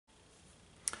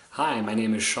Hi, my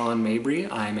name is Sean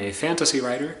Mabry. I'm a fantasy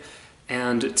writer,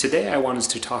 and today I wanted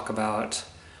to talk about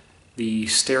the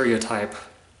stereotype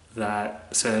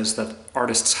that says that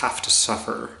artists have to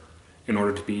suffer in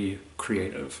order to be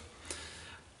creative.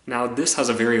 Now, this has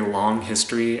a very long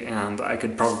history, and I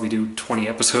could probably do 20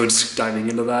 episodes diving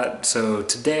into that, so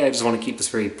today I just want to keep this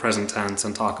very present tense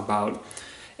and talk about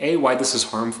A, why this is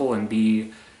harmful, and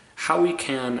B, how we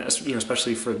can,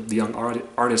 especially for the young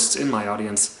artists in my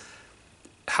audience,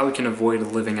 how we can avoid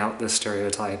living out this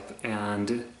stereotype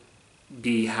and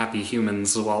be happy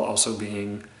humans while also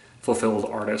being fulfilled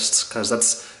artists, because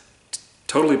that's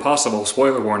totally possible,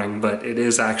 spoiler warning, but it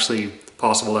is actually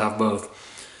possible to have both.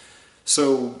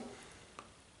 So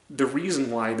the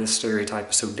reason why this stereotype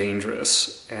is so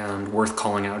dangerous and worth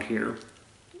calling out here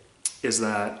is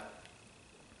that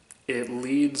it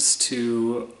leads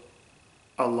to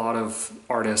a lot of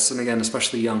artists, and again,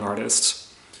 especially young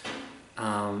artists,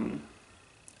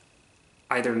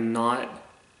 either not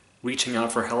reaching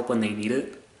out for help when they need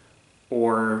it,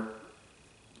 or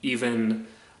even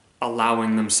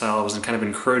allowing themselves and kind of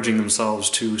encouraging themselves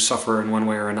to suffer in one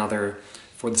way or another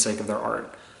for the sake of their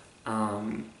art.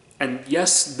 And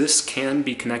yes, this can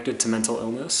be connected to mental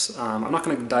illness. I'm not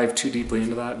going to dive too deeply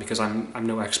into that because I'm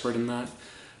no expert in that.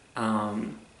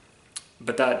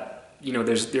 But that,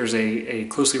 there's a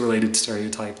closely related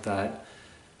stereotype that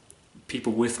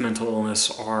people with mental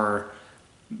illness are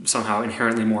somehow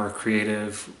inherently more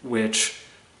creative, which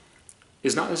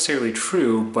is not necessarily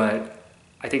true, but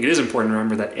I think it is important to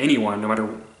remember that anyone, no matter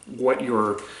what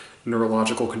your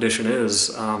neurological condition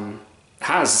is,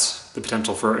 has the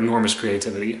potential for enormous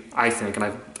creativity, I think,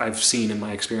 and I've seen in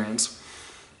my experience.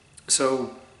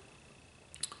 So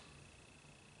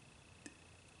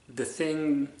the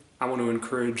thing I want to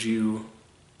encourage you,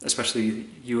 especially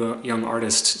you young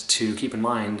artists, to keep in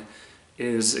mind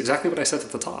is exactly what I said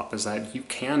at the top, is that you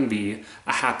can be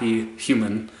a happy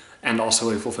human and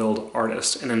also a fulfilled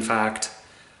artist. And in fact,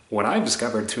 what I've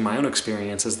discovered through my own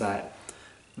experience is that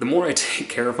the more I take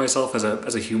care of myself as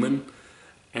a human,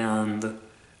 and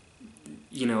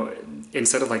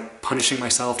instead of like punishing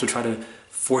myself to try to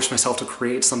force myself to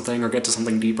create something or get to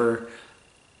something deeper,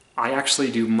 I actually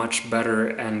do much better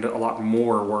and a lot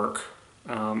more work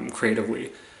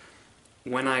creatively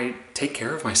when I take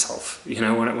care of myself,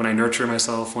 when I nurture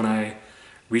myself, when I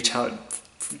reach out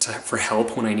for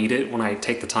help when I need it, when I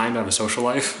take the time to have a social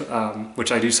life,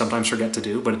 which I do sometimes forget to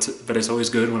do, but it's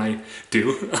always good when I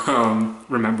do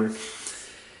remember.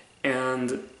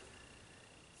 And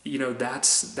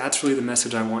that's really the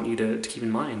message I want you to keep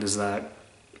in mind, is that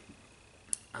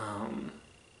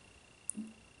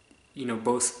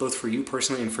both for you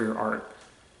personally and for your art,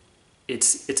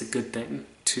 it's a good thing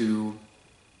to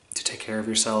take care of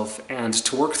yourself and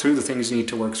to work through the things you need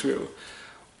to work through.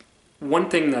 One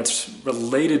thing that's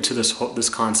related to this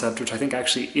concept, which I think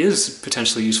actually is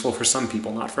potentially useful for some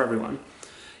people, not for everyone,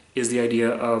 is the idea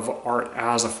of art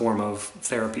as a form of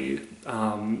therapy.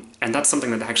 And that's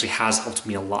something that actually has helped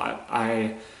me a lot.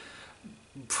 I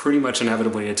pretty much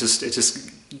inevitably, it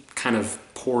just kind of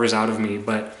pours out of me,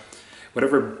 but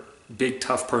whatever big,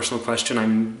 tough personal question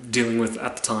I'm dealing with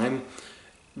at the time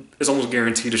is almost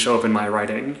guaranteed to show up in my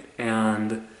writing.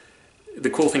 And the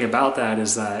cool thing about that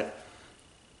is that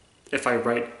if I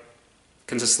write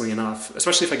consistently enough,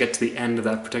 especially if I get to the end of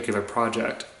that particular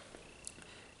project,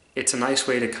 it's a nice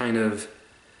way to kind of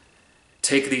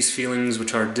take these feelings,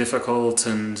 which are difficult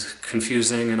and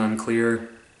confusing and unclear,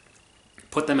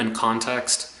 put them in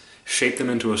context, shape them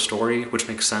into a story, which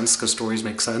makes sense because stories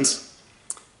make sense,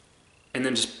 and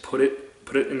then just put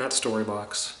it in that story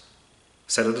box,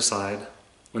 set it aside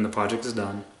when the project is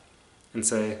done, and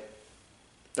say,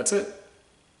 that's it.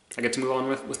 I get to move on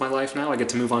with my life now. I get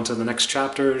to move on to the next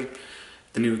chapter,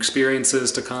 the new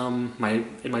experiences to come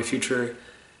in my future,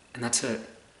 and that's it.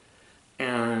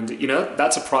 And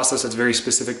that's a process that's very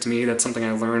specific to me. That's something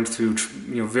I learned through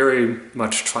very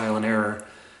much trial and error.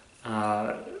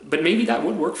 But maybe that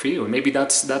would work for you, and maybe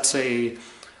that's a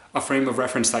frame of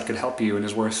reference that could help you and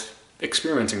is worth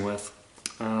experimenting with.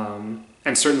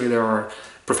 And certainly there are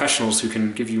professionals who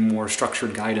can give you more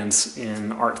structured guidance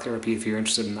in art therapy if you're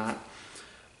interested in that.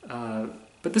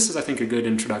 But this is, I think, a good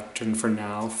introduction for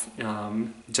now,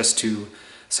 just to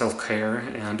self-care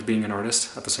and being an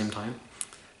artist at the same time.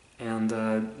 And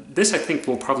this, I think,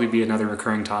 will probably be another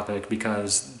recurring topic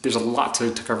because there's a lot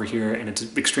to cover here, and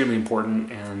it's extremely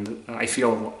important, and I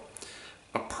feel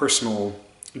a personal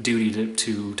duty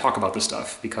to talk about this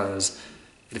stuff because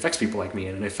it affects people like me,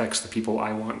 and it affects the people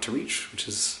I want to reach, which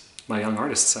is my young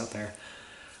artists out there.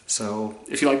 So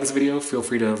if you like this video, feel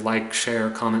free to like, share,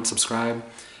 comment, subscribe,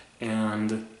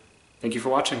 and thank you for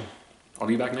watching. I'll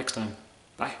be back next time.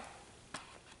 Bye.